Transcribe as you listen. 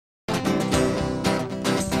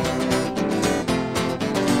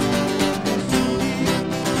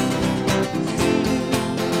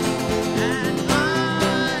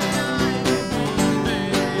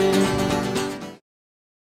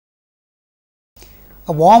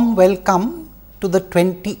A warm welcome to the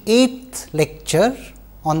 28th lecture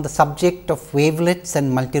on the subject of wavelets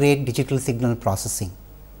and multirate digital signal processing.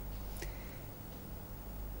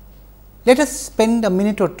 Let us spend a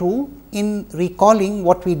minute or two in recalling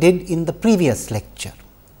what we did in the previous lecture.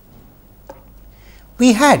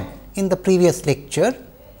 We had in the previous lecture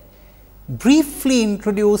briefly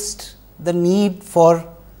introduced the need for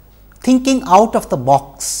thinking out of the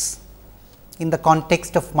box in the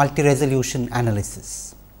context of multi-resolution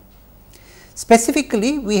analysis.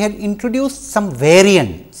 Specifically, we had introduced some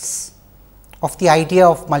variants of the idea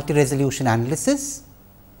of multi-resolution analysis,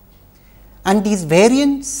 and these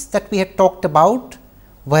variants that we had talked about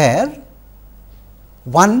were: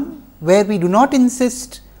 one, where we do not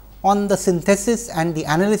insist on the synthesis and the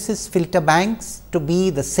analysis filter banks to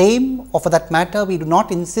be the same, or for that matter we do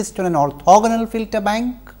not insist on an orthogonal filter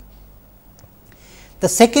bank. The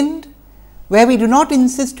second, where we do not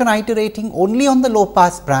insist on iterating only on the low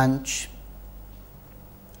pass branch,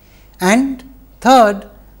 and third,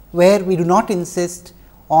 where we do not insist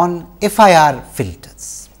on FIR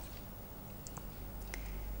filters.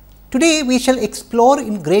 Today, we shall explore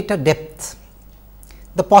in greater depth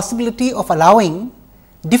the possibility of allowing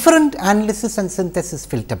different analysis and synthesis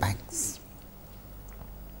filter banks.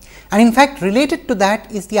 And in fact, related to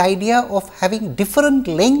that is the idea of having different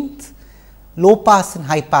length low pass and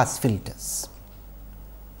high pass filters.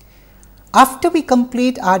 After we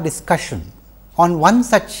complete our discussion on one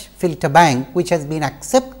such filter bank which has been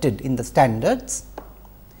accepted in the standards,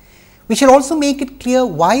 we shall also make it clear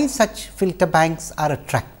why such filter banks are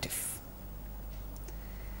attractive.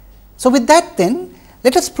 So, with that then,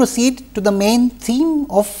 let us proceed to the main theme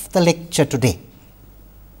of the lecture today.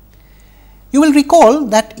 You will recall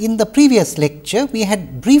that in the previous lecture we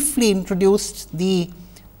had briefly introduced the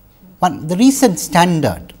recent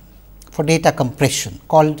standard for data compression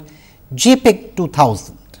called JPEG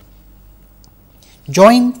 2000,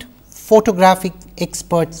 Joint Photographic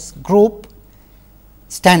Experts Group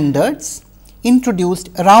standards introduced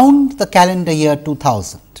around the calendar year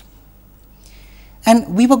 2000.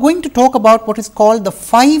 And we were going to talk about what is called the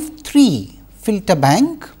 5-3 filter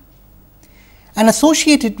bank, and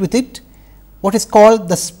associated with it what is called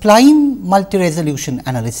the spline multi-resolution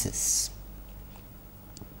analysis.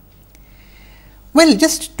 Well,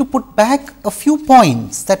 just to put back a few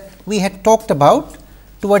points that we had talked about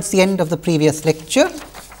towards the end of the previous lecture,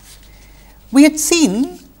 we had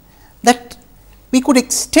seen that we could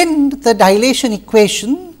extend the dilation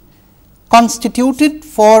equation constituted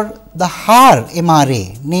for the Haar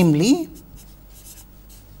MRA, namely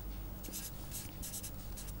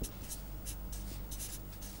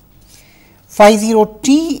phi 0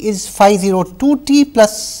 t is phi 0 2 t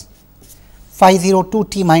plus phi 0 2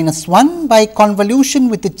 t minus 1 by convolution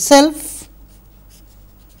with itself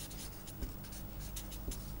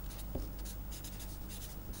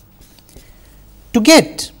to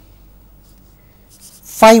get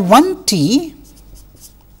phi 1 t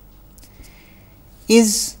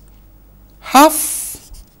is half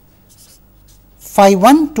phi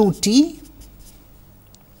 1 2 t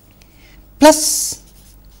plus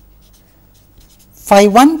phi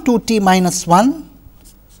 1 2 t minus 1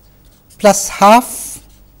 plus half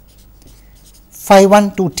phi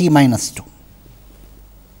 1 2 t minus 2.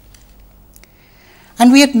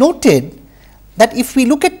 And we had noted that if we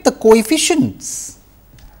look at the coefficients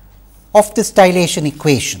of this dilation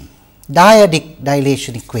equation, dyadic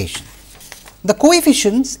dilation equation, the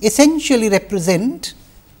coefficients essentially represent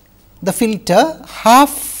the filter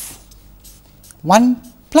half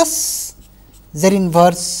 1 plus Z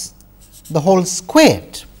inverse the whole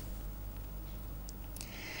squared.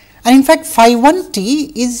 And in fact, phi 1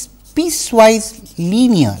 t is piecewise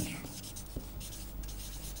linear.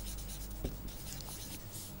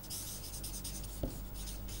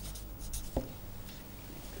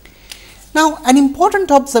 Now, an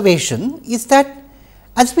important observation is that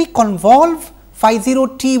as we convolve phi 0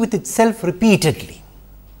 t with itself repeatedly,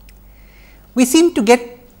 we seem to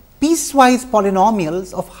get piecewise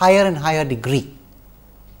polynomials of higher and higher degree.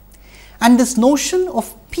 And this notion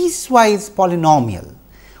of piecewise polynomial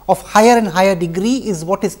of higher and higher degree is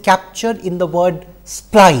what is captured in the word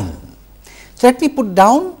spline. So, let me put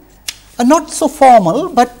down a not so formal,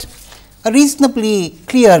 but a reasonably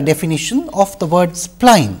clear definition of the word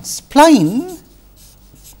spline. Spline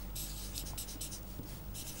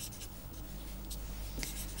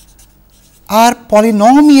are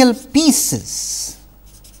polynomial pieces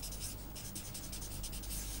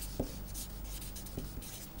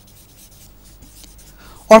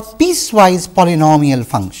or piecewise polynomial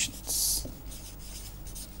functions.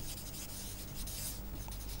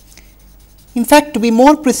 In fact, to be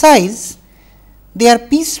more precise, they are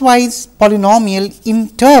piecewise polynomial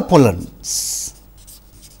interpolants.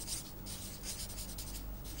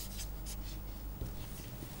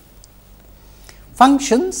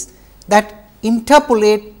 Functions that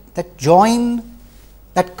interpolate, that join,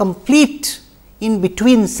 that complete in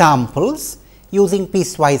between samples using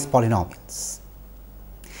piecewise polynomials.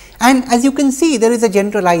 And as you can see, there is a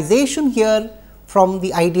generalization here from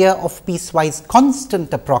the idea of piecewise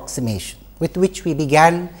constant approximation, with which we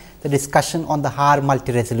began the discussion on the Haar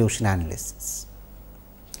multi-resolution analysis.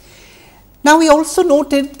 Now, we also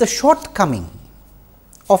noted the shortcoming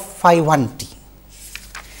of phi 1 t.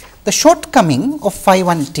 The shortcoming of phi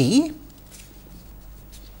 1 t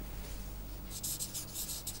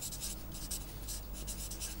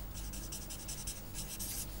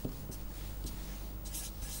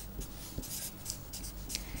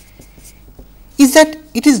is that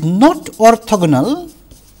it is not orthogonal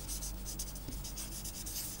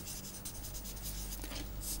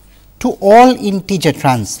to all integer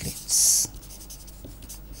translates.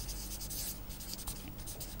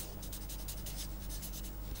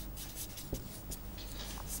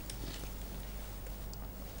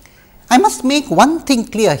 I must make one thing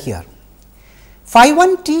clear here. Phi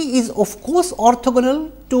 1 t is of course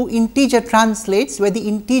orthogonal to integer translates where the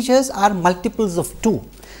integers are multiples of 2.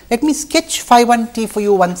 Let me sketch phi 1 t for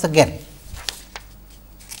you once again.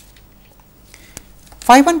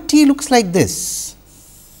 Phi 1 t looks like this.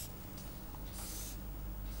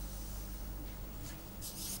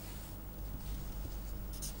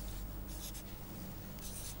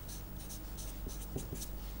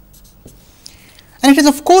 And it is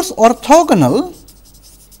of course orthogonal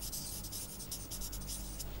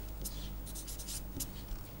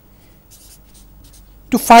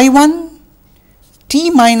to phi 1 t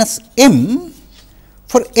minus m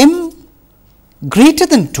for m greater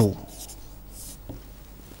than 2,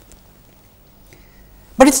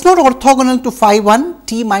 but it is not orthogonal to phi 1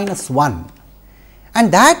 t minus 1,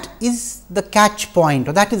 and that is the catch point,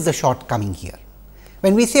 or that is the shortcoming here.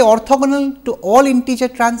 When we say orthogonal to all integer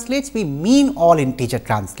translates, we mean all integer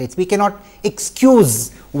translates, we cannot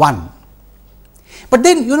excuse one. But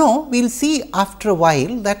then we will see after a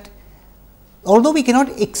while that although we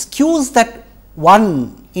cannot excuse that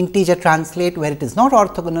one integer translate where it is not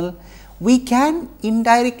orthogonal, we can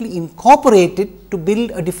indirectly incorporate it to build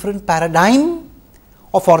a different paradigm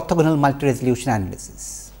of orthogonal multi-resolution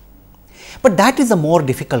analysis. But that is a more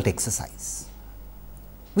difficult exercise.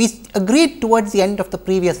 We agreed towards the end of the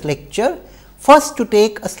previous lecture first to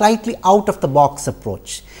take a slightly out of the box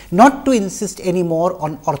approach, not to insist any more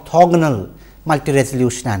on orthogonal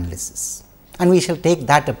multi-resolution analysis, and we shall take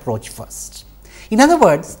that approach first. In other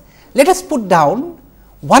words, let us put down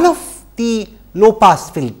one of the low pass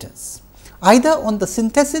filters either on the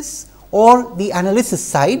synthesis or the analysis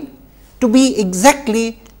side to be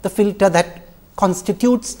exactly the filter that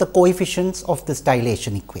constitutes the coefficients of this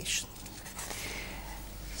dilation equation.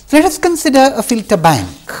 So, let us consider a filter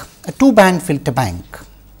bank, a two band filter bank.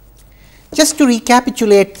 Just to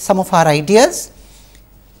recapitulate some of our ideas,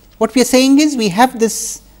 what we are saying is we have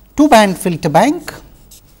this two band filter bank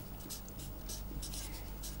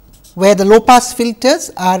where the low pass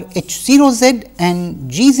filters are H 0 z and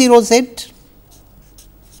G 0 z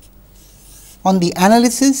on the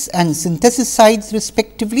analysis and synthesis sides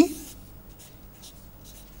respectively.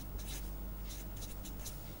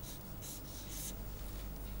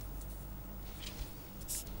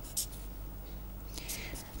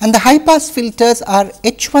 And the high pass filters are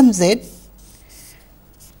H 1 z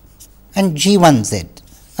and G 1 z,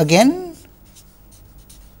 again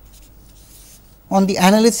on the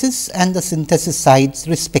analysis and the synthesis sides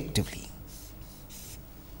respectively.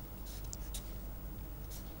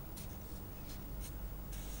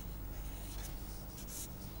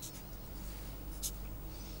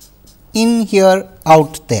 In, here,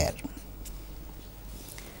 out, there.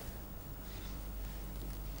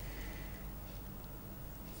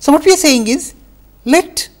 So, what we are saying is,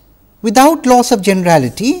 let without loss of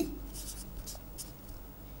generality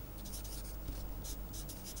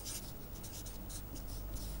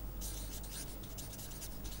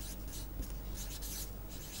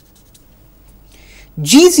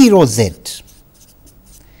G 0 z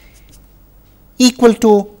equal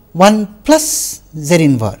to 1 plus z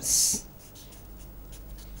inverse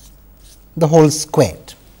the whole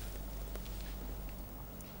squared.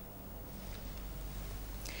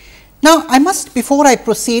 Now, I must, before I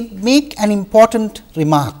proceed, make an important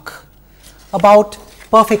remark about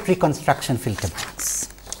perfect reconstruction filter banks.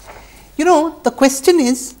 The question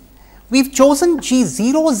is, we have chosen G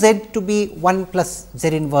 0 z to be 1 plus z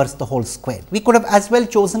inverse the whole squared. We could have as well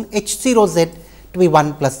chosen H 0 z to be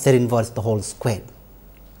 1 plus Z inverse the whole square.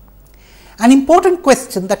 An important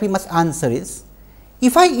question that we must answer is,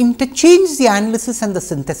 if I interchange the analysis and the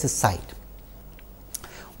synthesis side,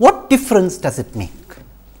 what difference does it make?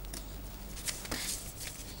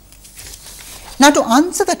 Now, to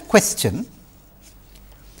answer that question,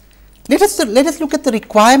 let us look at the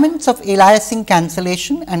requirements of aliasing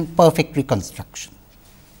cancellation and perfect reconstruction.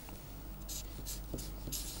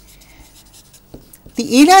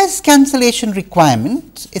 The alias cancellation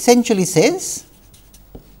requirement essentially says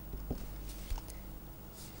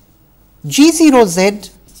G0Z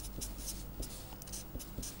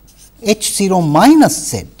H0 minus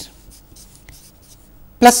Z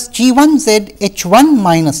plus G1Z H1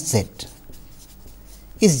 minus Z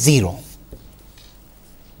is 0.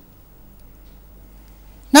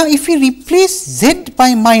 Now, if we replace Z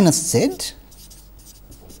by minus Z,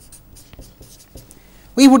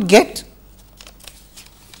 we would get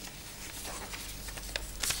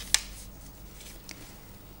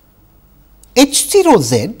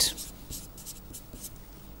H0Z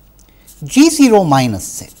G0 minus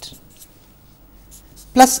Z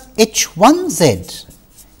plus H1Z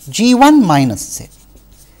G1 minus Z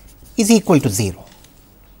is equal to 0.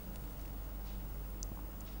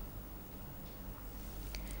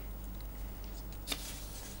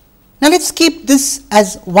 Now, let us keep this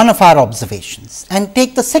as one of our observations and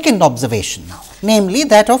take the second observation now, namely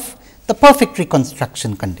that of the perfect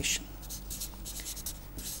reconstruction condition.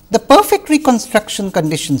 The perfect reconstruction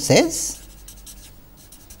condition says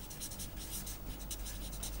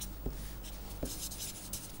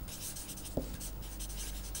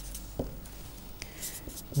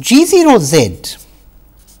G0Z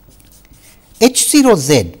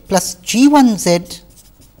H0Z plus G1Z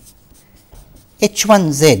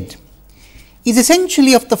H1Z is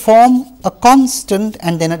essentially of the form a constant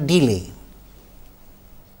and then a delay.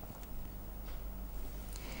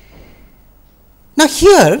 Now,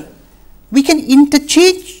 here we can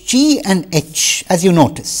interchange G and H, as you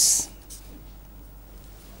notice.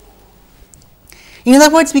 In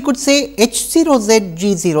other words, we could say H0Z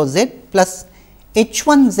G0Z plus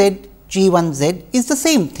H1Z G1Z is the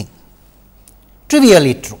same thing,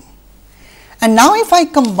 trivially true. And now, if I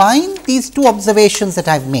combine these two observations that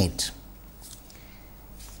I have made,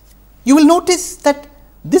 you will notice that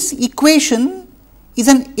this equation is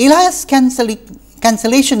an alias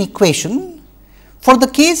cancellation equation for the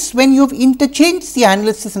case when you have interchanged the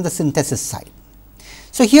analysis and the synthesis side.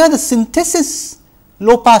 So, here the synthesis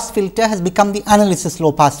low pass filter has become the analysis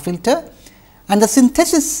low pass filter, and the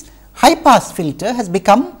synthesis high pass filter has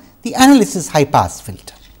become the analysis high pass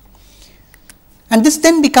filter. And this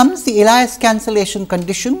then becomes the alias cancellation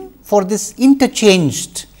condition for this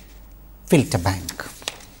interchanged filter bank.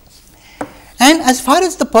 And as far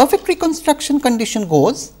as the perfect reconstruction condition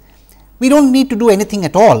goes, we do not need to do anything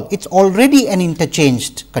at all, it is already an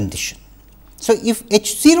interchanged condition. So, if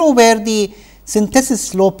H0 were the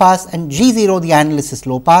synthesis low pass and G0 the analysis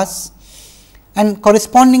low pass, and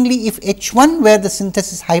correspondingly if H1 were the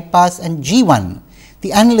synthesis high pass and G1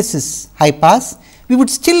 the analysis high pass, we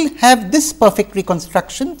would still have this perfect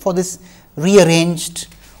reconstruction for this rearranged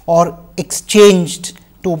or exchanged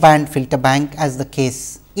two band filter bank as the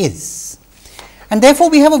case is. And therefore,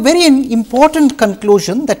 we have a very important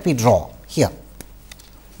conclusion that we draw here.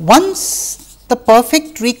 Once the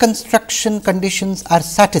perfect reconstruction conditions are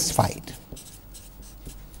satisfied,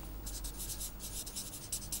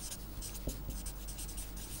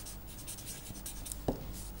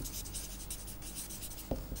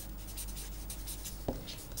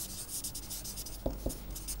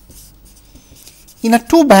 in a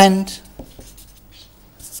two band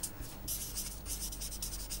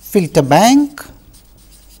filter bank,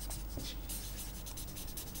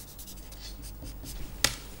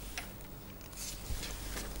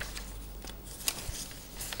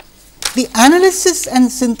 the analysis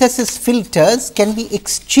and synthesis filters can be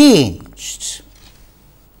exchanged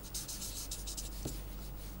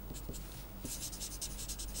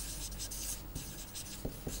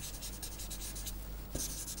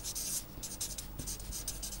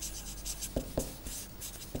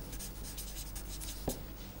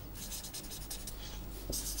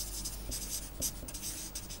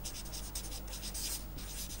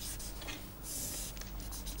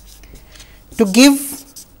to give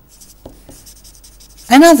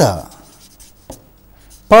another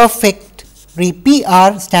perfect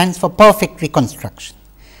PR stands for perfect reconstruction,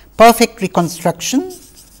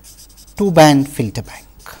 two band filter bank.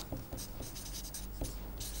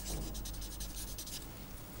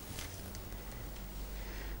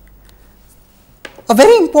 A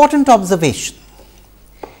very important observation,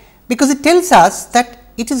 because it tells us that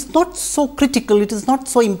it is not so critical, it is not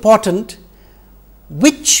so important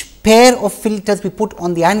which pair of filters we put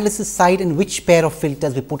on the analysis side and which pair of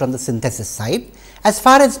filters we put on the synthesis side as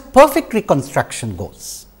far as perfect reconstruction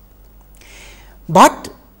goes. But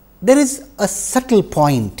there is a subtle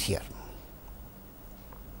point here,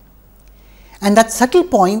 and that subtle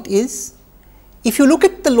point is, if you look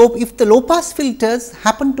at the low pass filters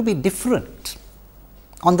happen to be different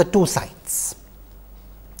on the two sides,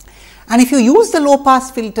 and if you use the low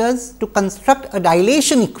pass filters to construct a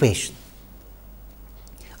dilation equation,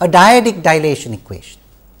 a dyadic dilation equation,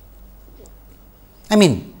 I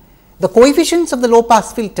mean the coefficients of the low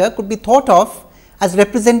pass filter could be thought of as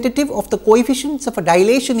representative of the coefficients of a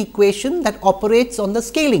dilation equation that operates on the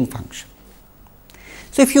scaling function.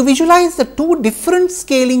 So, if you visualize the two different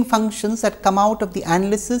scaling functions that come out of the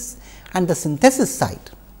analysis and the synthesis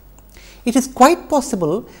side, it is quite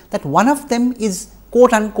possible that one of them is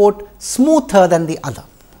quote unquote smoother than the other.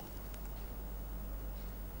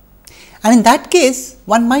 And in that case,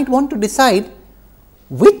 one might want to decide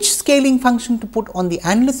which scaling function to put on the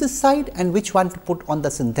analysis side and which one to put on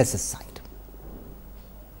the synthesis side.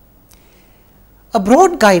 A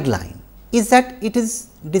broad guideline is that it is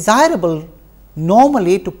desirable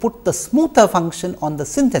normally to put the smoother function on the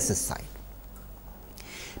synthesis side,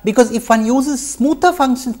 because if one uses smoother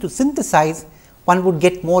functions to synthesize, one would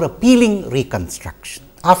get more appealing reconstruction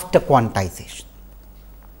after quantization.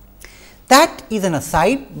 That is an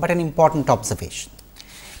aside, but an important observation.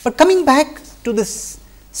 But coming back to this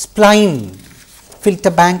spline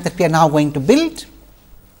filter bank that we are now going to build,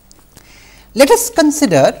 let us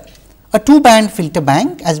consider a 2-band filter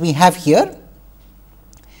bank as we have here,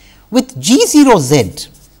 with G0z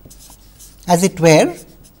as it were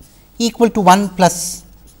equal to 1 plus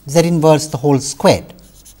z inverse the whole squared.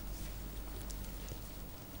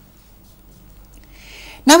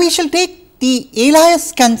 Now, we shall take the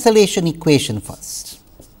alias cancellation equation first.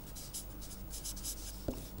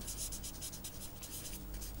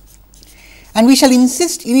 And we shall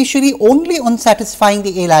insist initially only on satisfying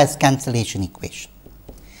the alias cancellation equation,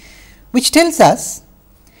 which tells us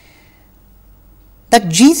that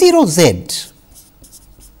G0z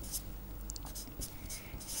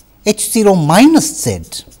H0 minus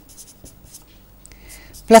z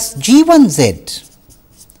plus G1z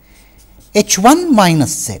H1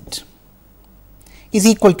 minus z is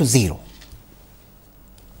equal to 0.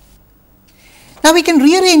 Now, we can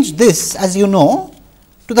rearrange this, as you know,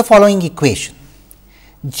 to the following equation: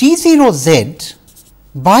 G0z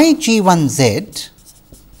by G1z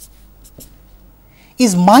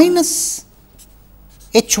is minus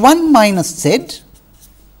H1 minus z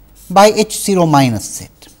by H0 minus z.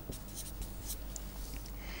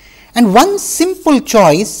 And one simple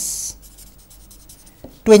choice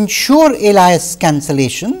to ensure alias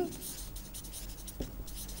cancellation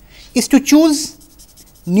is to choose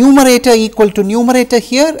numerator equal to numerator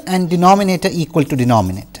here and denominator equal to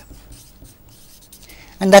denominator,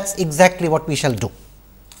 and that is exactly what we shall do.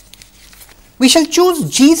 We shall choose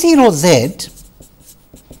G0z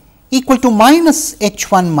equal to minus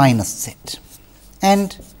H1 minus z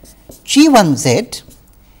and G1z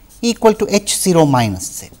equal to H0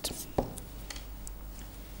 minus z.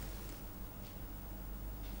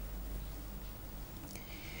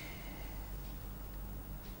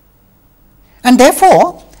 And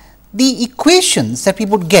therefore, the equations that we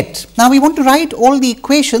would get, now we want to write all the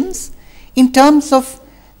equations in terms of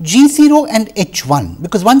G0 and H1,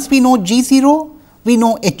 because once we know G0, we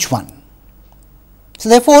know H1. So,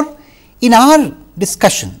 therefore, in our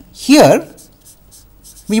discussion here,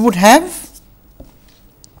 we would have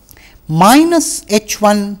minus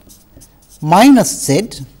H1 minus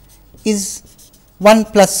z is 1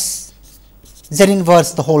 plus z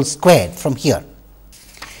inverse the whole squared from here,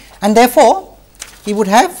 and therefore, we would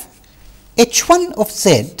have H1 of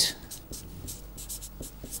z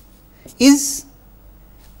is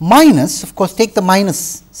minus, of course, take the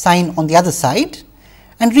minus sign on the other side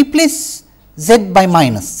and replace z by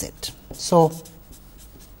minus z. So,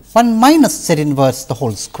 1 minus z inverse the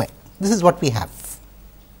whole square. This is what we have.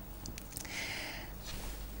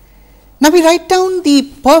 Now, we write down the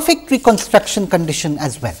perfect reconstruction condition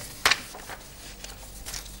as well.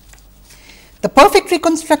 The perfect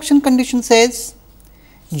reconstruction condition says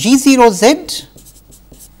G0z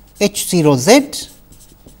H0z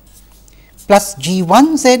plus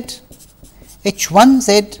G1z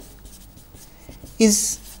H1z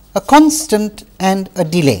is a constant and a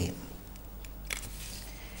delay,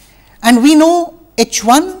 and we know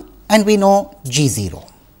H1 and we know G0.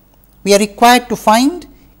 We are required to find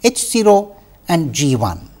H0 and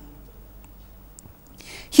G1.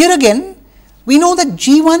 Here again, we know that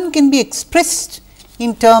G1 can be expressed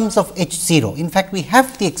in terms of H 0. In fact, we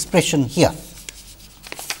have the expression here.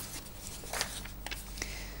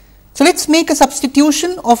 So, let us make a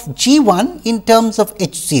substitution of G 1 in terms of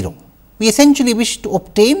H 0. We essentially wish to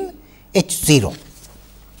obtain H 0.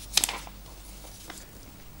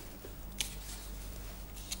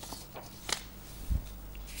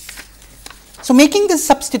 So, making this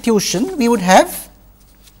substitution, we would have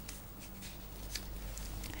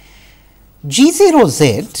G 0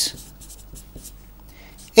 z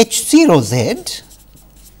H 0 z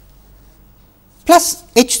plus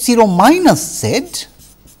H 0 minus z,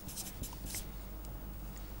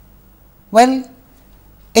 well,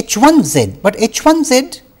 H 1 z, but H 1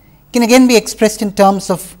 z can again be expressed in terms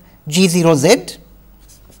of G 0 z.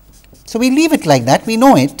 So, we leave it like that, we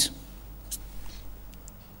know it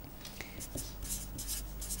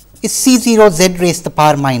is C 0 z raised to the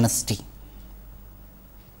power minus t.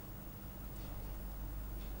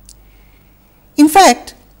 In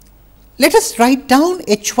fact, let us write down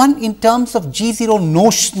H 1 in terms of G 0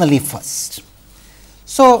 notionally first.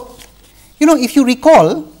 So, if you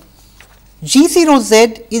recall, G 0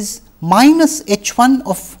 z is minus H 1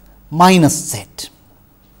 of minus z.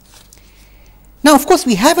 Now, of course,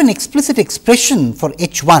 we have an explicit expression for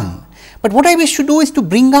H 1, but what I wish to do is to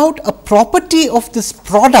bring out a property of this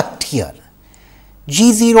product here,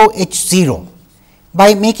 G 0 H 0,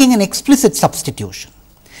 by making an explicit substitution.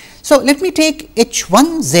 So, let me take H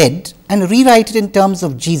 1 z and rewrite it in terms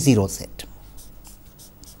of G 0 z.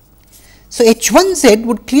 So, H 1 z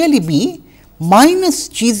would clearly be minus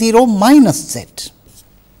G 0 minus z,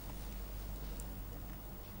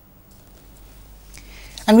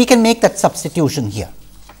 and we can make that substitution here.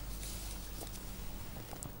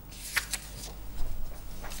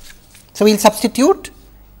 So, we will substitute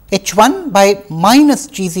H 1 by minus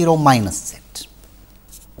G 0 minus z.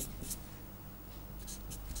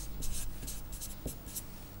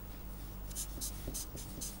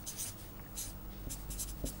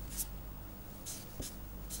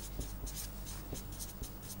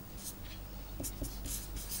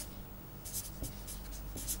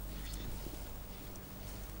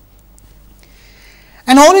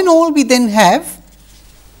 And all in all, we then have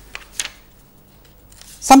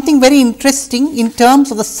something very interesting in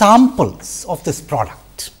terms of the samples of this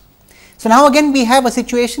product. So, now again we have a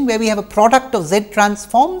situation where we have a product of Z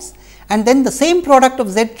transforms and then the same product of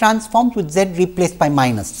Z transforms with Z replaced by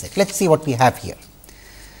minus Z. Let us see what we have here.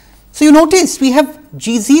 So, you notice we have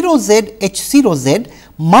G 0 Z H 0 Z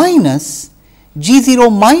minus G 0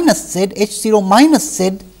 minus Z H 0 minus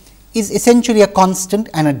Z is essentially a constant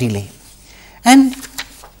and a delay. And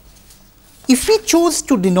if we choose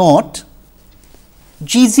to denote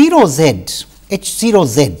G 0 Z H 0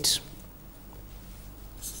 Z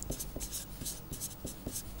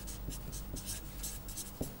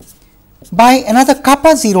by another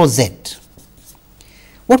kappa 0 Z,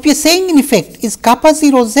 what we are saying in effect is kappa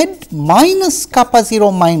 0 Z minus kappa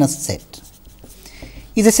 0 minus Z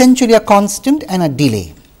is essentially a constant and a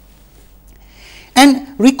delay.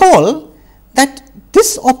 And recall that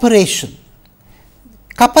this operation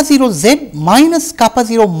kappa 0 z minus kappa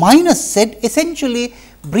 0 minus z essentially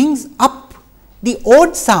brings up the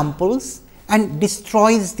odd samples and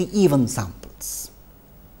destroys the even samples.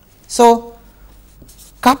 So,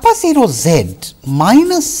 kappa 0 z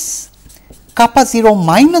minus kappa 0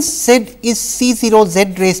 minus z is C 0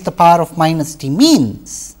 z raised to the power of minus t,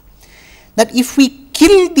 means that if we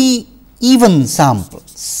kill the even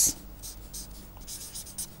samples,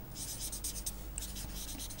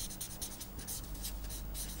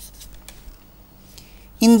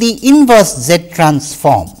 in the inverse Z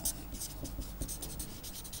transform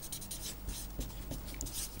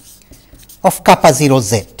of kappa 0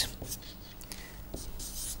 z.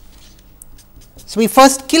 So, we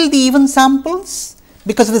first kill the even samples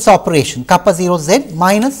because of this operation kappa 0 z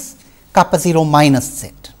minus kappa 0 minus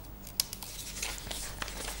z.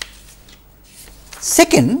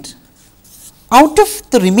 Second, out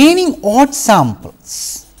of the remaining odd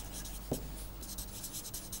samples,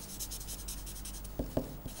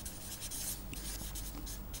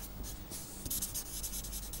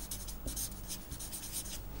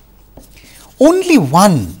 only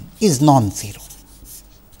one is non-zero.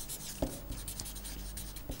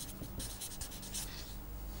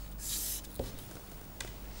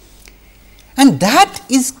 And that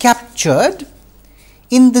is captured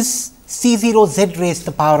in this C 0 z raised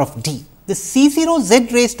to the power of d. The C 0 z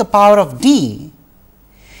raised to the power of d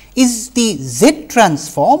is the Z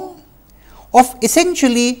transform of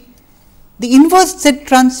essentially the inverse Z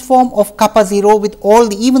transform of kappa 0 with all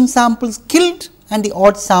the even samples killed and the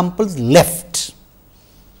odd samples left.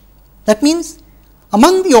 That means,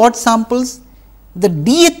 among the odd samples the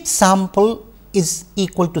dth sample is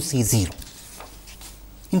equal to C 0.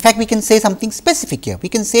 In fact, we can say something specific here. We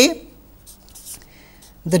can say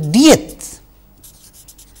the dth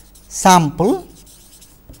sample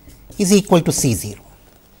is equal to C 0.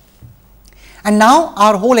 And now,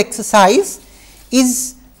 our whole exercise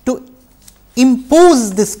is to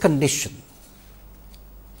impose this condition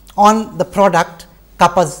on the product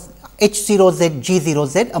kappa H 0 z G 0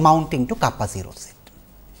 z amounting to kappa 0 z.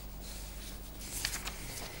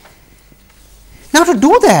 Now, to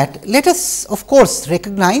do that, let us of course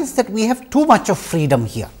recognize that we have too much of freedom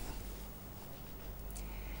here.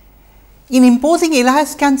 In imposing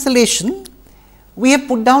Elias cancellation, we have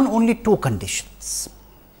put down only two conditions.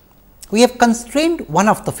 We have constrained one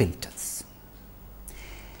of the filters.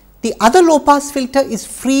 The other low pass filter is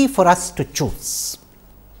free for us to choose,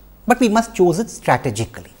 but we must choose it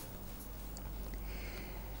strategically.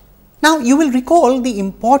 Now, you will recall the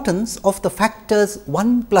importance of the factors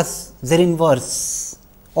 1 plus Z inverse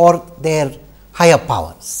or their higher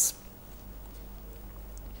powers.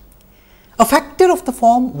 A factor of the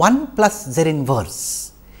form 1 plus Z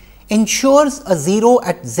inverse ensures a 0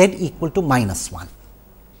 at z equal to minus 1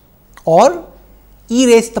 or e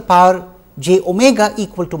raised to the power j omega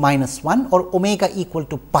equal to minus 1 or omega equal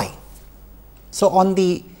to pi. So, on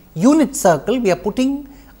the unit circle we are putting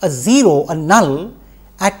a 0, a null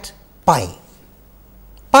at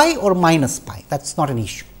pi or minus pi, that is not an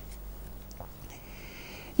issue.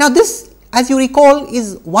 Now, this, as you recall,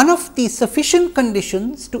 is one of the sufficient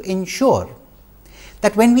conditions to ensure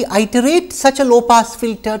that when we iterate such a low pass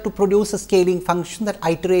filter to produce a scaling function, that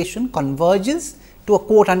iteration converges to a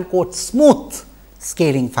quote unquote smooth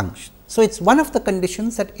scaling function. So, it is one of the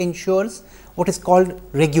conditions that ensures what is called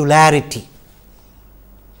regularity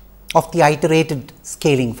of the iterated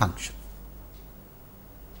scaling function.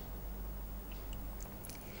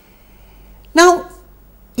 Now,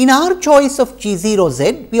 in our choice of G 0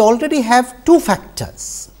 z, we already have two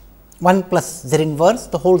factors, 1 plus Z inverse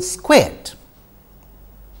the whole squared.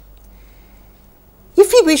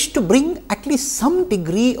 If we wish to bring at least some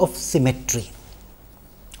degree of symmetry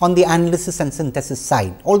on the analysis and synthesis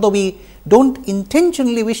side, although we do not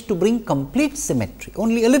intentionally wish to bring complete symmetry,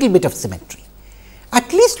 only a little bit of symmetry,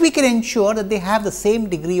 at least we can ensure that they have the same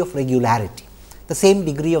degree of regularity, the same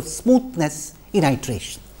degree of smoothness in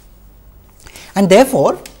iteration. And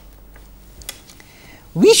therefore,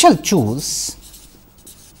 we shall choose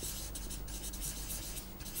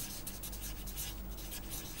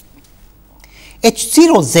H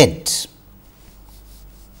 0 z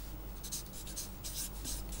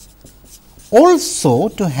also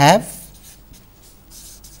to have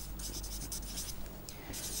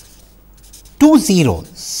two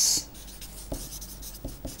zeros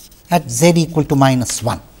at z equal to minus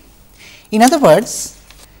 1. In other words,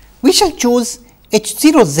 we shall choose H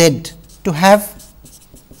 0 z to have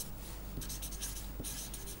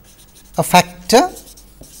a factor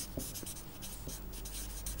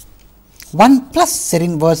 1 plus Z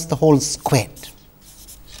inverse the whole squared.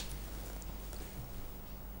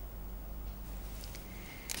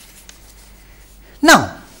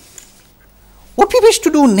 Now, what we wish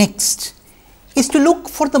to do next is to look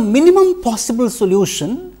for the minimum possible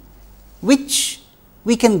solution which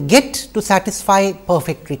we can get to satisfy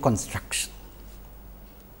perfect reconstruction.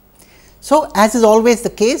 So, as is always the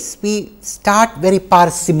case, we start very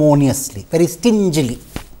parsimoniously, very stingily.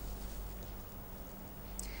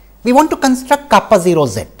 We want to construct kappa 0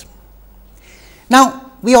 z.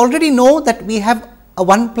 Now, we already know that we have a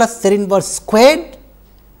 1 plus Z inverse squared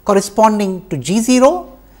corresponding to G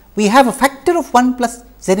 0. We have a factor of 1 plus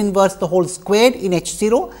Z inverse the whole squared in H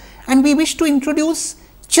 0, and we wish to introduce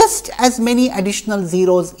just as many additional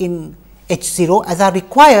zeros in H 0 as are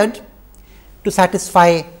required to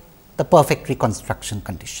satisfy the perfect reconstruction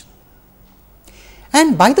condition.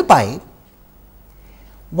 And by the by,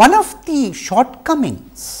 one of the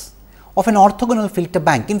shortcomings of an orthogonal filter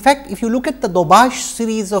bank, in fact, if you look at the Dobash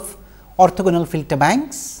series of orthogonal filter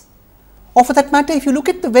banks, or for that matter, if you look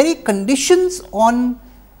at the very conditions on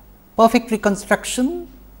perfect reconstruction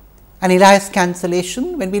and Elias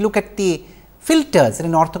cancellation, when we look at the filters in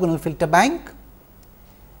an orthogonal filter bank,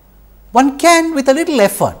 one can with a little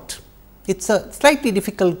effort, it is a slightly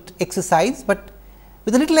difficult exercise, but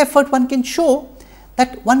with a little effort one can show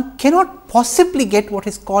that one cannot possibly get what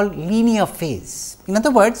is called linear phase. In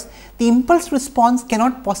other words, the impulse response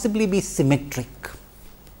cannot possibly be symmetric.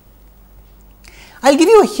 I will give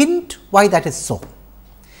you a hint why that is so.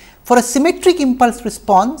 For a symmetric impulse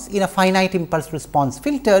response in a finite impulse response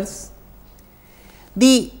filters,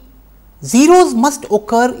 the zeros must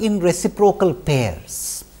occur in reciprocal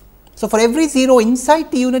pairs. So, for every 0 inside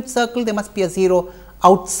the unit circle, there must be a 0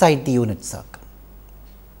 outside the unit circle.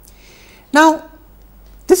 Now,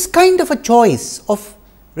 this kind of a choice of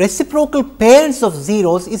reciprocal pairs of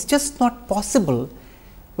zeros is just not possible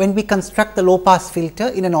when we construct the low pass filter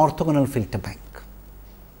in an orthogonal filter bank.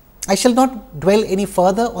 I shall not dwell any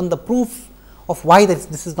further on the proof of why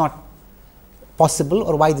this is not possible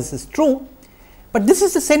or why this is true, but this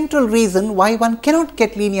is the central reason why one cannot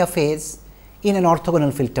get linear phase in an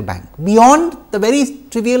orthogonal filter bank beyond the very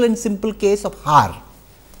trivial and simple case of Haar,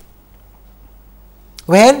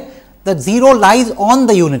 where the 0 lies on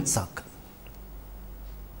the unit circle.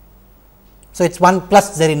 So, it is 1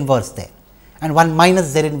 plus Z inverse there and 1 minus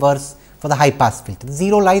Z inverse for the high pass filter. The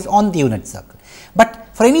 0 lies on the unit circle, but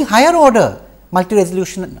for any higher order multi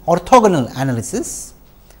resolution orthogonal analysis,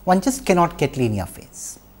 one just cannot get linear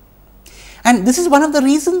phase. And this is one of the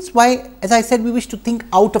reasons why, as I said, we wish to think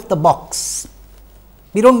out of the box.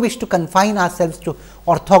 We do not wish to confine ourselves to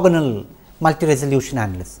orthogonal multi resolution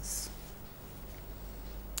analysis.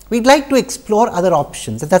 We would like to explore other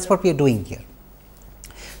options, and that is what we are doing here.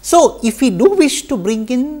 So, if we do wish to bring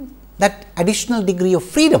in that additional degree of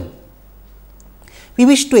freedom, we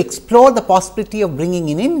wish to explore the possibility of bringing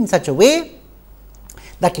it in such a way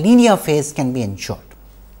that linear phase can be ensured.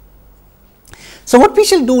 So, what we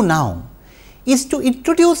shall do now is to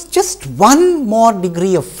introduce just one more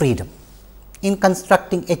degree of freedom in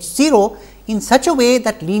constructing H 0 in such a way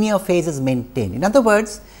that linear phase is maintained. In other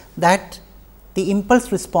words, that the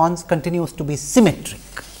impulse response continues to be symmetric.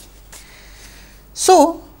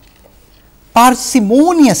 So,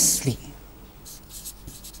 parsimoniously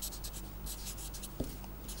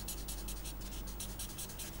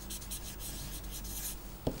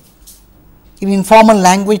in informal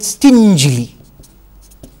language, stingily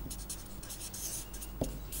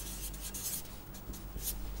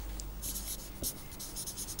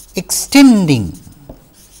extending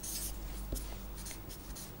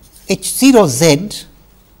H 0 Z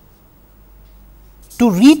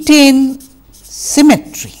to retain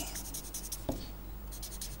symmetry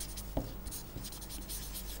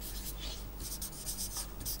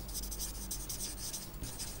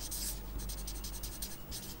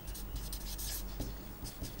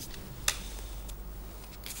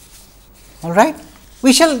all right.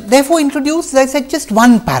 We shall therefore introduce, as I said, just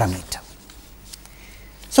one parameter.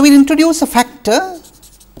 So, we will introduce a factor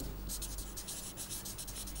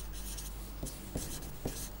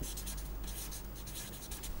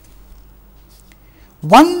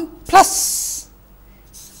one plus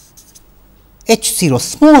H 0,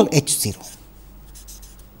 small h 0,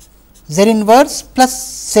 Z inverse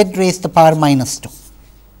plus Z raised to the power minus 2.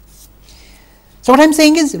 So, what I am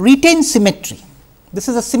saying is retain symmetry. This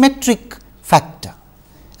is a symmetric factor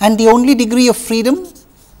and the only degree of freedom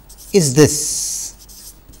is this.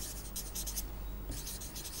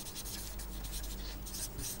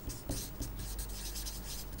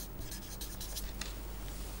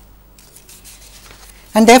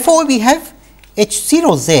 And therefore, we have H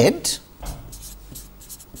 0 Z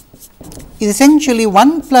is essentially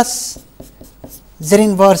 1 plus Z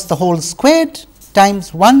inverse the whole squared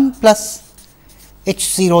times 1 plus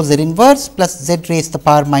H 0 Z inverse plus Z raised to the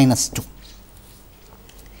power minus 2.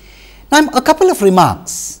 Now, a couple of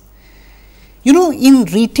remarks. You know, in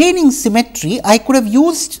retaining symmetry, I could have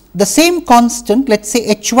used the same constant, let us say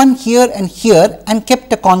H 1 here and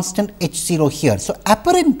kept a constant H 0 here. So,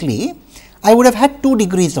 apparently, I would have had 2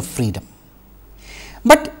 degrees of freedom,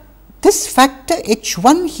 but this factor H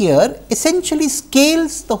 1 here essentially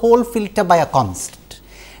scales the whole filter by a constant.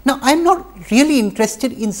 Now, I am not really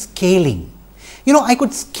interested in scaling. You know, I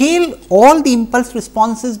could scale all the impulse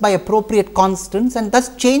responses by appropriate constants and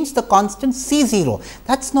thus change the constant C 0.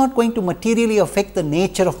 That is not going to materially affect the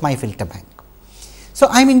nature of my filter bank. So,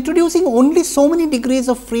 I am introducing only so many degrees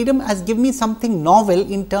of freedom as give me something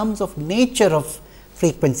novel in terms of nature of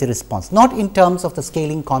frequency response, not in terms of the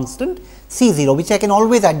scaling constant C 0, which I can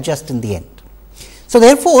always adjust in the end. So,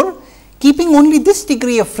 therefore, keeping only this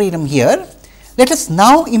degree of freedom here, let us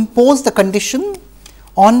now impose the condition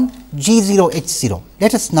on G 0 H 0.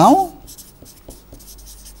 Let us now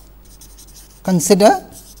consider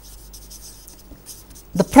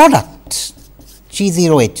the product G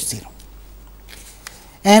 0 H 0,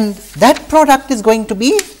 and that product is going to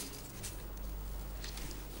be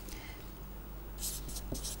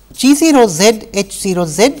G 0 Z H 0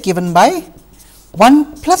 Z given by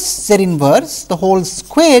 1 plus Z inverse the whole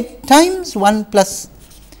squared times 1 plus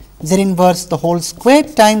Z inverse the whole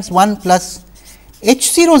squared times 1 plus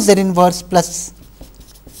H 0 Z inverse plus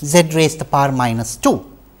Z raised to the power minus 2.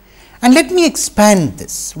 And let me expand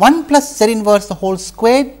this. 1 plus Z inverse the whole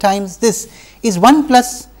squared times this is 1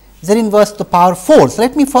 plus z inverse to the power 4. So,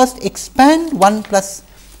 let me first expand 1 plus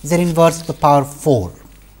z inverse to the power 4.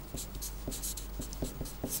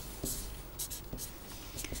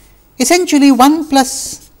 Essentially 1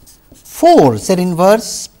 plus 4 z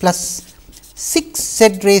inverse plus 6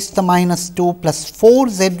 z raised to the minus 2 plus 4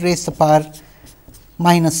 z raised to the power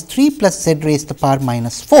minus 3 plus z raised to the power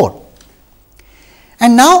minus 4.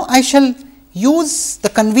 And now, I shall use the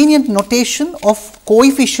convenient notation of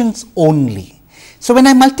coefficients only. So, when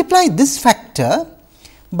I multiply this factor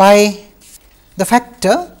by the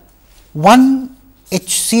factor 1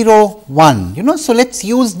 h 0 1, so let us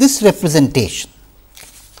use this representation.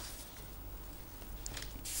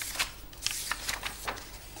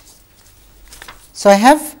 So, I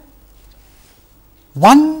have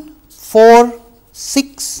 1 4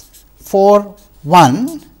 6 4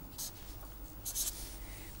 1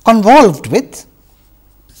 convolved with,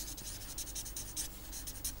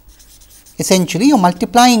 essentially you are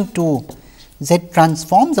multiplying two z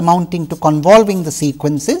transforms amounting to convolving the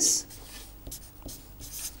sequences.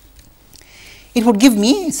 It would give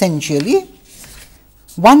me essentially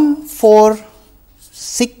 1 4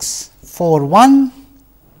 6 4 1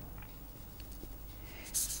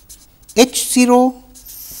 h 0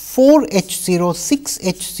 4 h 0 6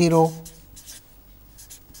 h 0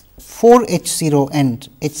 4 h 0 and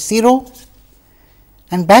h 0,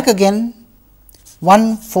 and back again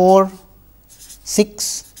 1 4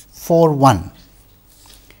 6 4 1.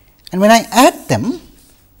 And when I add them,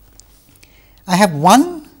 I have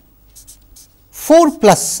 1 4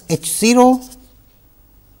 plus h 0,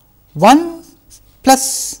 1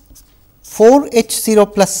 plus 4 h 0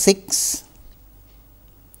 plus 6,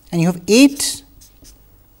 and you have 8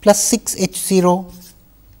 plus 6 h 0,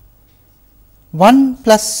 1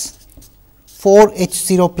 plus 4 h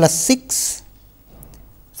 0 plus 6,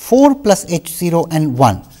 4 plus h 0 and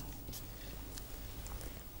 1.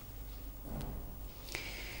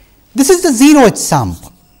 This is the 0th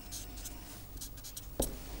sample,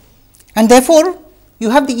 and therefore,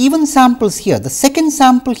 you have the even samples here, the second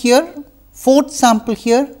sample here, fourth sample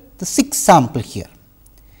here, the sixth sample here.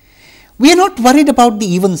 We are not worried about the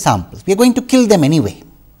even samples, we are going to kill them anyway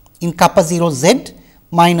in kappa 0 z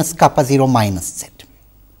minus kappa 0 minus z.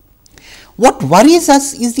 What worries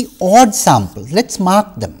us is the odd samples. Let us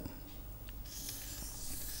mark them.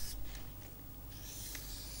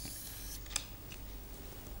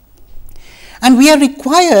 And we are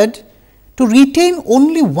required to retain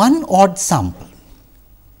only one odd sample.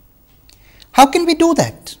 How can we do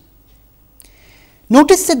that?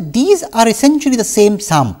 Notice that these are essentially the same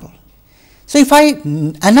sample. So, if I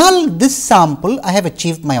annul this sample, I have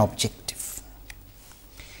achieved my objective.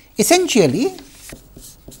 Essentially,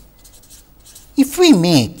 if we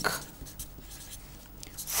make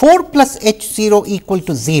 4 plus h 0 equal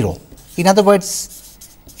to 0, in other words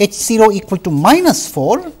h 0 equal to minus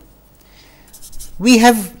 4, we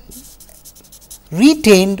have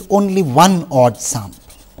retained only one odd sample.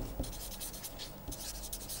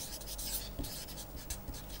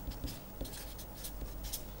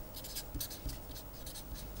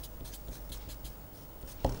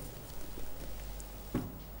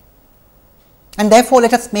 And therefore,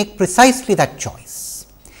 let us make precisely that choice,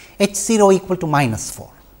 h 0 equal to minus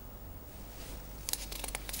 4.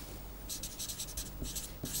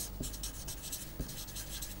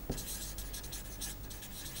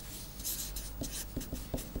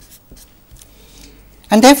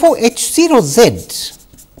 And therefore, h 0 z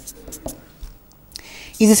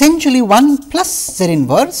is essentially 1 plus z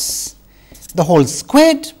inverse the whole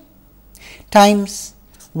squared times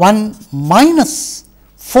 1 minus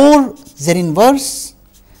 4 z inverse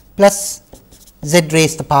plus z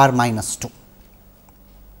raised to the power minus 2.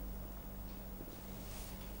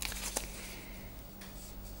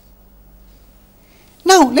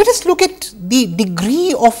 Now, let us look at the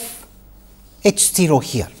degree of h 0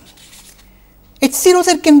 here. H 0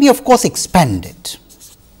 z can be of course expanded.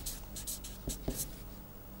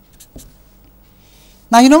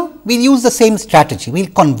 Now, we will use the same strategy, we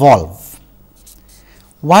will convolve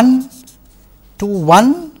 1 to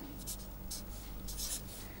 1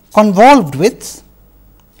 convolved with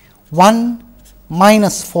 1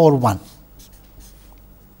 minus 4 1.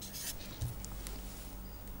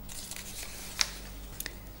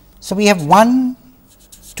 So, we have 1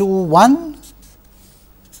 to 1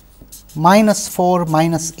 minus 4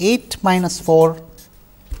 minus 8 minus 4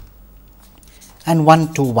 and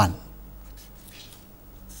 1 to 1.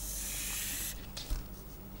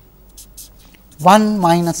 1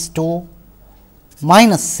 minus 2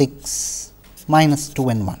 minus 6 minus 2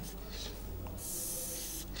 and 1.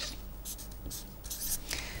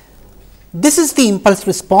 This is the impulse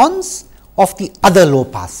response of the other low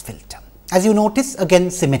pass filter. As you notice, again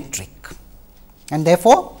symmetric, and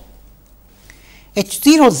therefore, H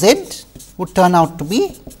 0 z would turn out to be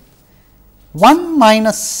 1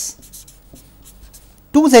 minus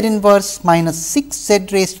 2 z inverse minus 6 z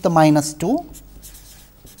raised to the minus 2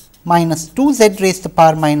 minus 2 z raised to the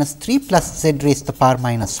power minus 3 plus z raised to the power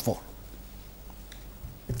minus 4.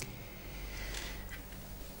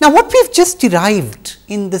 Now, what we have just derived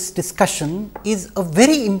in this discussion is a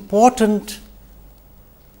very important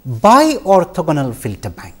bi-orthogonal filter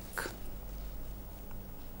bank.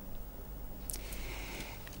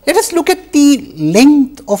 Let us look at the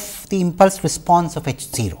length of the impulse response of H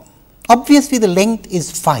 0. Obviously, the length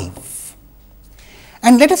is 5,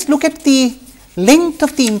 and let us look at the length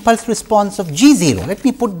of the impulse response of G 0. Let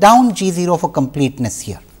me put down G 0 for completeness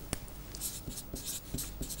here.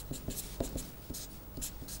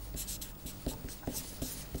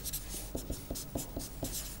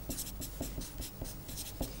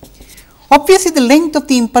 Obviously, the length of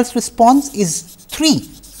the impulse response is 3.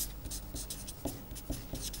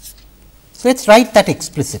 So, let us write that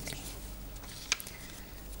explicitly.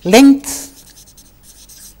 Length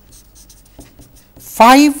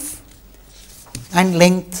 5 and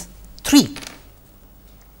length 3,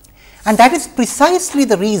 and that is precisely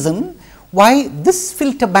the reason why this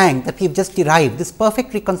filter bank that we have just derived, this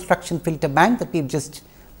perfect reconstruction filter bank that we have just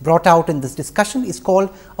brought out in this discussion, is called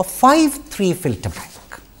a 5-3 filter bank.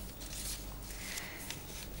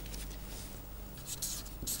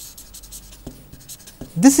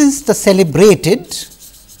 This is the celebrated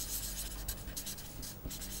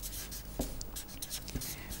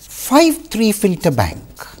 5-3 filter bank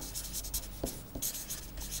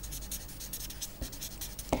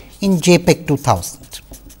in JPEG 2000.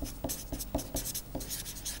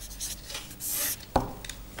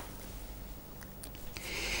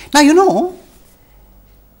 Now, you know,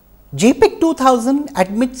 JPEG 2000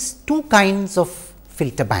 admits two kinds of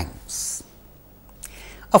filter banks,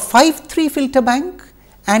 a 5-3 filter bank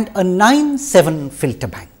and a 9-7 filter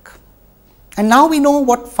bank. And now we know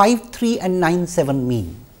what 5-3 and 9-7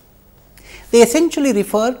 mean. They essentially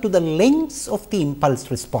refer to the lengths of the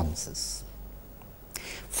impulse responses.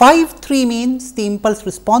 5-3 means the impulse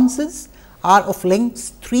responses are of lengths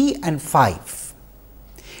 3 and 5.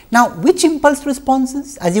 Now, which impulse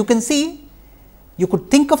responses? As you can see, you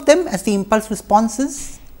could think of them as the impulse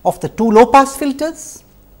responses of the two low pass filters,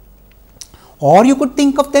 or you could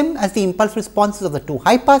think of them as the impulse responses of the two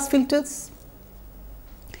high pass filters.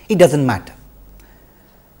 It does not matter.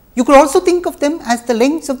 You could also think of them as the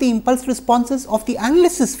lengths of the impulse responses of the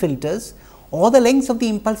analysis filters or the lengths of the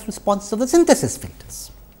impulse responses of the synthesis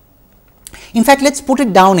filters. In fact, let us put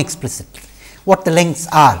it down explicitly what the lengths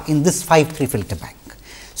are in this 5-3 filter bank.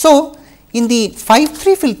 So, in the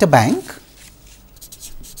 5-3 filter bank,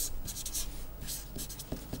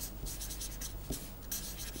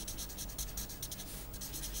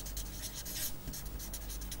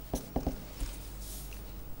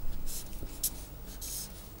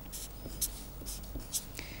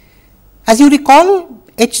 as you recall,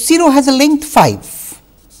 H 0 has a length 5,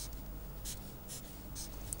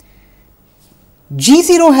 G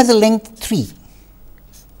 0 has a length 3.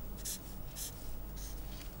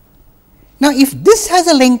 Now, if this has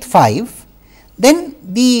a length 5, then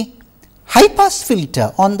the high pass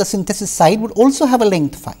filter on the synthesis side would also have a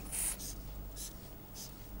length 5.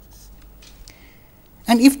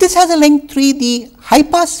 And if this has a length 3, the high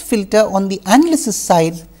pass filter on the analysis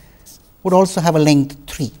side would also have a length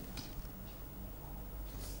 3.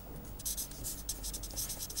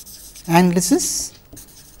 Analysis,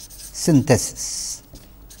 synthesis.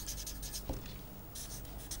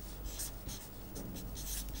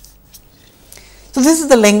 So, this is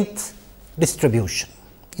the length distribution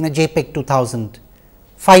in a JPEG 2000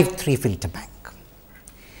 5-3 filter bank.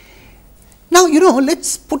 Now, you know, let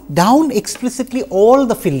us put down explicitly all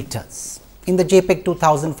the filters in the JPEG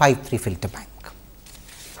 2000 5-3 filter bank.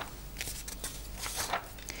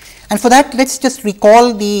 And for that, let us just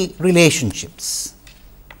recall the relationships.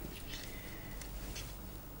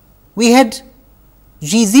 We had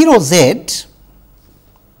G 0 z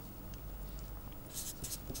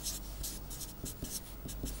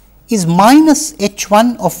is minus H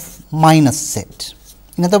 1 of minus z.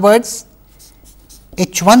 In other words,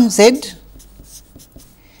 H 1 z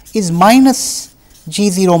is minus G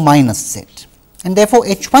 0 minus z, and therefore,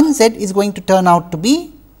 H 1 z is going to turn out to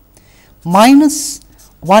be minus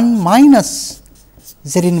 1 minus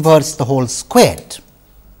z inverse the whole squared.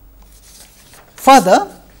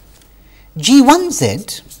 Further, G 1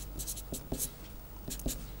 z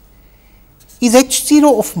is H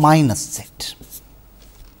 0 of minus z,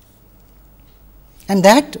 and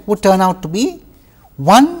that would turn out to be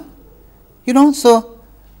 1, So,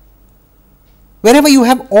 wherever you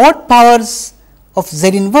have odd powers of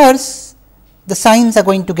Z inverse, the signs are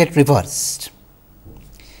going to get reversed.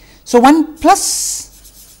 So, 1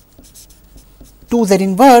 plus 2 Z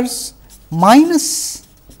inverse minus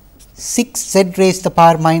 6 Z raised to the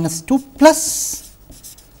power minus 2 plus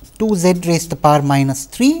 2 Z raised to the power minus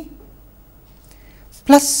 3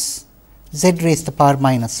 plus Z raised to the power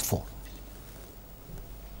minus 4.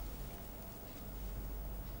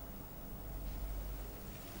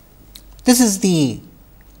 This is the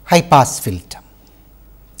high pass filter.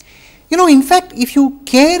 In fact, if you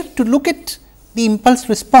care to look at the impulse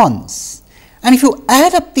response and if you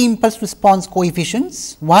add up the impulse response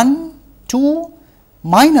coefficients 1, 2,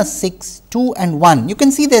 minus 6, 2 and 1, you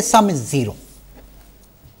can see their sum is 0,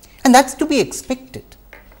 and that is to be expected.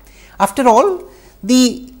 After all,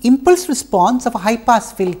 the impulse response of a high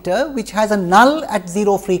pass filter which has a null at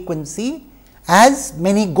 0 frequency, as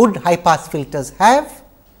many good high pass filters have,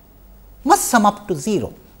 must sum up to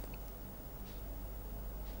 0.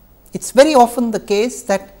 It is very often the case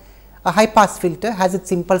that a high pass filter has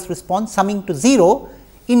its impulse response summing to 0,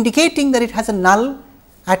 indicating that it has a null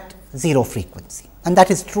at 0 frequency, and that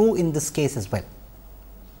is true in this case as well.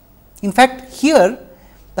 In fact, here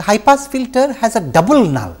the high pass filter has a double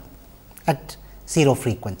null at 0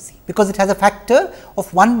 frequency, because it has a factor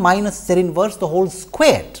of 1 minus Z inverse the whole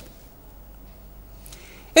squared.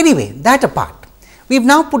 Anyway, that apart, we have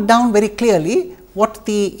now put down very clearly what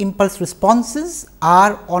the impulse responses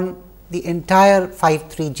are on the entire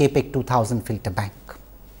 5.3 JPEG 2000 filter bank.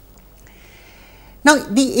 Now,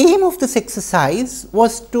 the aim of this exercise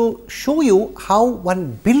was to show you how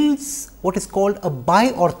one builds what is called a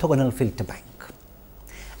bi-orthogonal filter bank,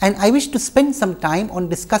 and I wish to spend some time on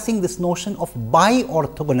discussing this notion of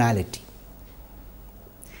bi-orthogonality.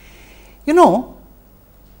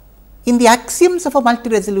 In the axioms of a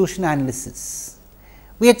multi-resolution analysis,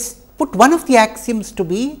 we had put one of the axioms to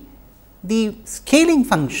be the scaling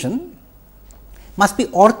function must be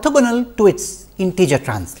orthogonal to its integer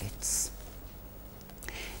translates.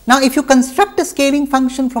 Now, if you construct a scaling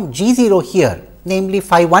function from G0 here, namely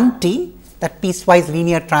phi 1 t, that piecewise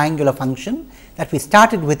linear triangular function that we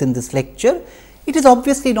started with in this lecture, it is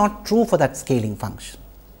obviously not true for that scaling function.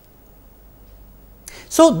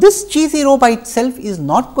 So, this G0 by itself is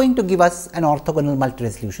not going to give us an orthogonal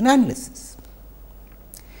multi-resolution analysis.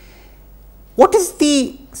 What is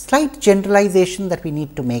the slight generalization that we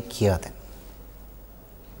need to make here then?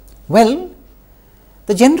 Well,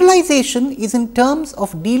 the generalization is in terms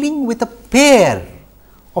of dealing with a pair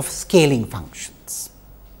of scaling functions.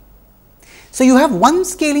 So, you have one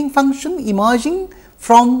scaling function emerging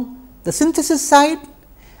from the synthesis side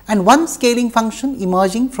and one scaling function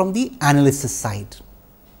emerging from the analysis side,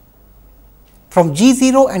 from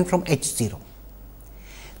G0 and from H0.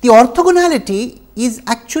 The orthogonality is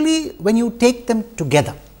actually when you take them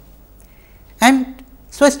together, and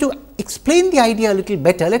so as to explain the idea a little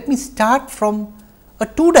better, let me start from a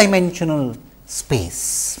two-dimensional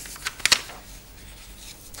space.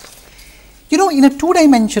 In a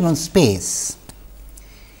two-dimensional space,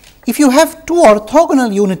 if you have two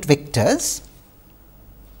orthogonal unit vectors,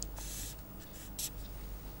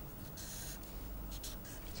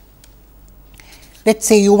 let us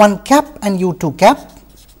say u1 cap and u2 cap,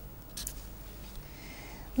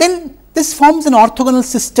 then this forms an orthogonal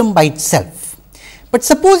system by itself. But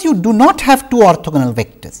suppose you do not have two orthogonal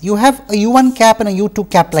vectors, you have a u1 cap and a u2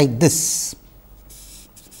 cap like this.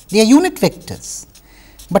 They are unit vectors,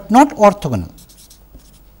 but not orthogonal.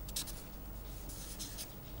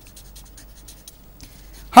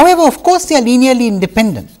 However, of course, they are linearly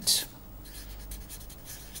independent.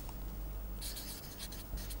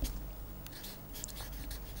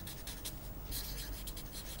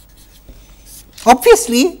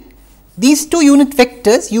 Obviously, these two unit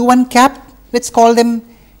vectors u1 cap, let us call them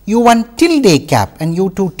u1 tilde cap and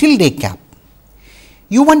u2 tilde cap.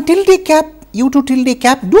 u1 tilde cap, u2 tilde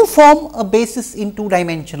cap do form a basis in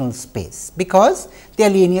two-dimensional space, because they are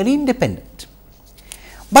linearly independent.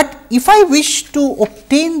 But if I wish to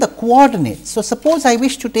obtain the coordinates, so suppose I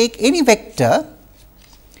wish to take any vector,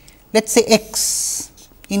 let us say x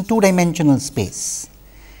in two-dimensional space,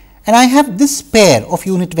 and I have this pair of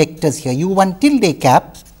unit vectors here u1 tilde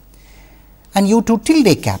cap and u2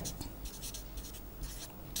 tilde cap,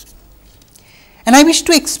 and I wish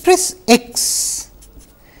to express x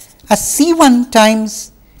as C1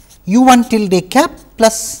 times u1 tilde cap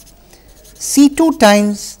plus C2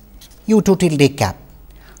 times u2 tilde cap.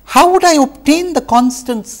 How would I obtain the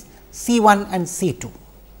constants C1 and C2?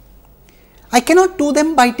 I cannot do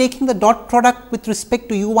them by taking the dot product with respect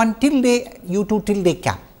to u1 tilde u2 tilde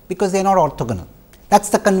cap, because they are not orthogonal. That is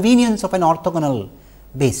the convenience of an orthogonal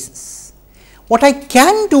basis. What I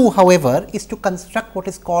can do, however, is to construct what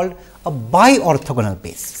is called a bi-orthogonal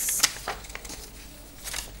basis.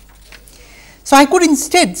 So, I could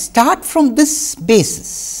instead start from this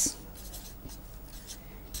basis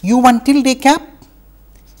u1 tilde cap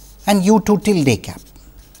and u2 tilde cap.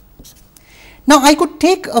 Now, I could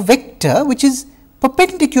take a vector which is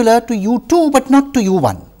perpendicular to u2, but not to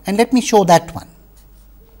u1, and let me show that one.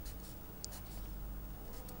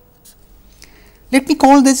 Let me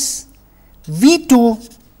call this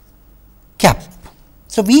v2 cap.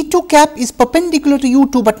 So, v2 cap is perpendicular to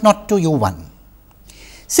u2, but not to u1.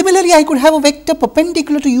 Similarly, I could have a vector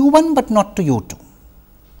perpendicular to u1, but not to u2,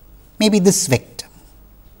 maybe this vector.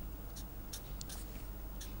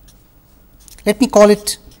 Let me call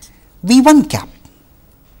it v1 cap.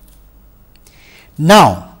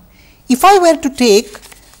 Now, if I were to take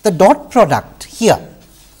the dot product here,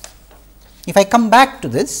 if I come back to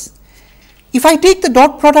this, if I take the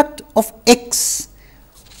dot product of x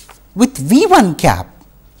with v1 cap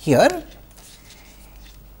here,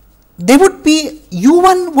 there would be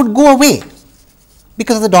u1 would go away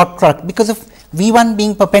because of the dot product, because of v1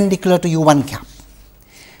 being perpendicular to u1 cap,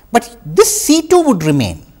 but this c2 would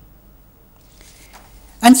remain.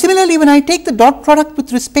 And similarly, when I take the dot product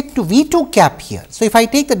with respect to v2 cap here, so if I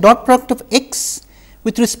take the dot product of x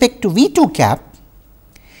with respect to v2 cap,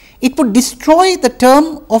 it would destroy the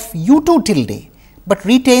term of u2 tilde, but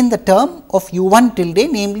retain the term of u1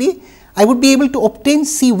 tilde, namely I would be able to obtain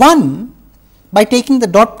c1 by taking the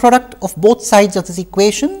dot product of both sides of this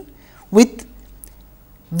equation with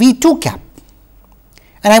v2 cap,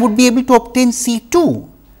 and I would be able to obtain c2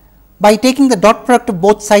 by taking the dot product of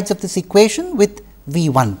both sides of this equation with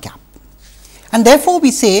v1 cap. And therefore,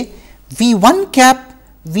 we say v1 cap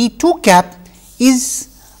v2 cap is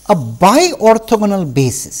a bi-orthogonal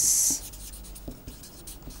basis.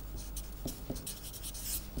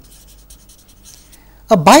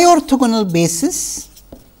 A bi-orthogonal basis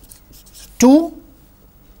to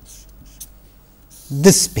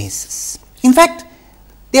this basis. In fact,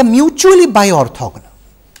 they are mutually bi-orthogonal.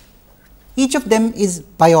 Each of them is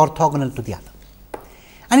bi-orthogonal to the other.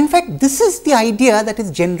 And in fact, this is the idea that is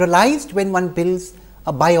generalized when one builds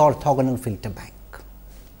a bi-orthogonal filter bank.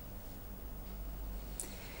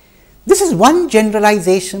 This is one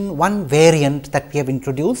generalization, one variant that we have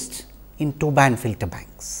introduced in two-band filter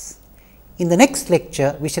banks. In the next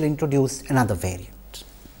lecture, we shall introduce another variant.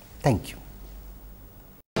 Thank you.